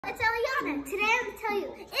It's Eliana. Today I'm going to tell you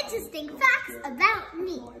interesting facts about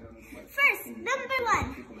me. First, number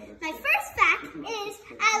one. My first fact is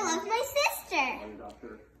I love my sister.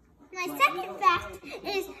 My second fact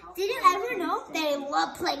is, did you ever know that I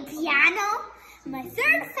love playing piano? My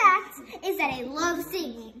third fact is that I love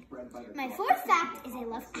singing. My fourth fact is I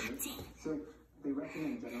love acting.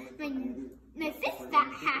 My fifth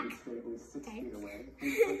hack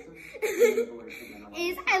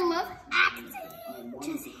is I love acting.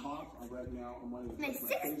 Just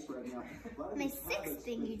my sixth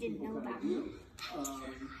thing you didn't know about me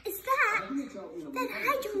is that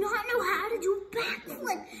I do not know how to do a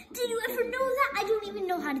backflip. Did you ever know that? I don't even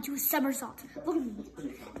know how to do a somersault. Look at me.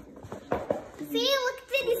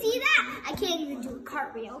 Did you see that? I can't even do a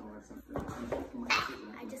cartwheel.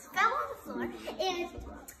 I just fell on the floor. And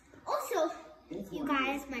also, you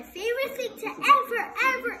guys, my favorite thing to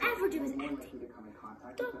ever do is acting.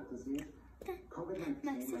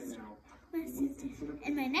 My sister.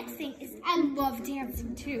 And my next thing is I love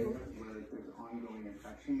dancing too.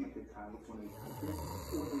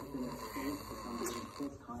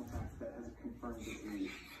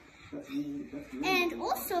 And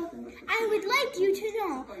also, I would like you to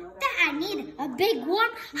know that I need a big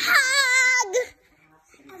warm hug.